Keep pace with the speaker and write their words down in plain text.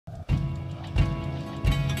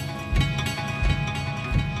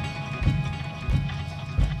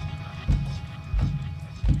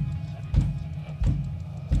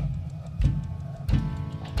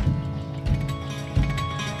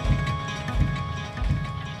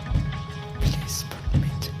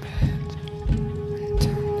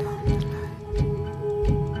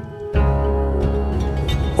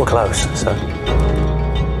close, so...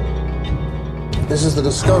 This is the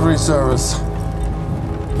Discovery Service.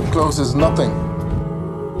 Close is nothing.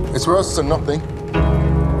 It's worse than nothing.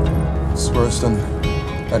 It's worse than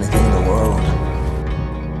anything in the world.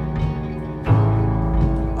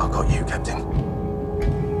 I've got you, Captain.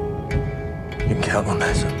 You can count on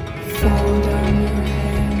that, sir. Fold down your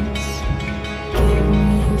hands, give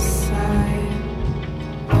me a sign,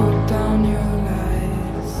 put down your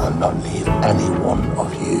lies. I'll not leave any one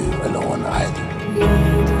of you alone either.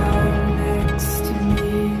 Lay down next to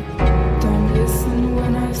me, don't listen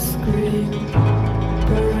when I scream.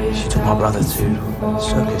 She took my brother to a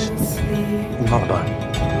circus in Marlow.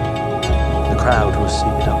 The crowd was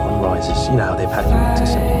seated up on risers. You know how they pack you into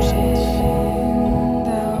several seats.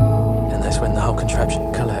 And that's when the whole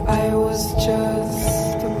contraption collapsed. I was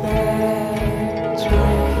just a bad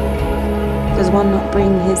dream. Does one not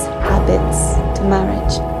bring his habits to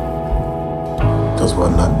marriage? Does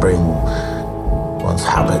one not bring one's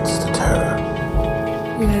habits to terror?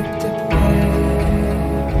 Let the bed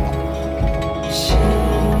sheet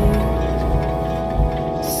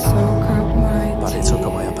soak up my But it took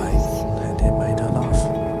away her pain, and it made her laugh.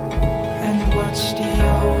 and watch the I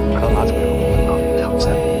don't like to be called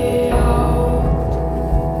upset.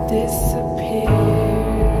 disappear.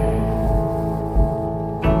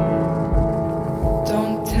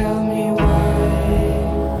 Don't tell me why.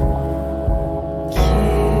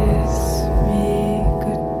 Kiss me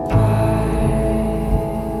goodbye.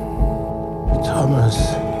 Thomas.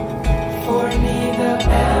 For neither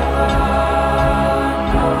ever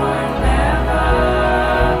nor never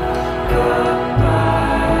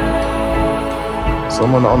goodbye.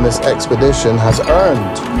 Someone on this expedition has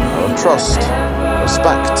earned our trust,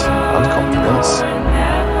 respect, and confidence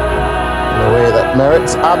in a way that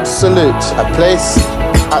merits absolute a place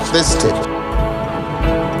at this table.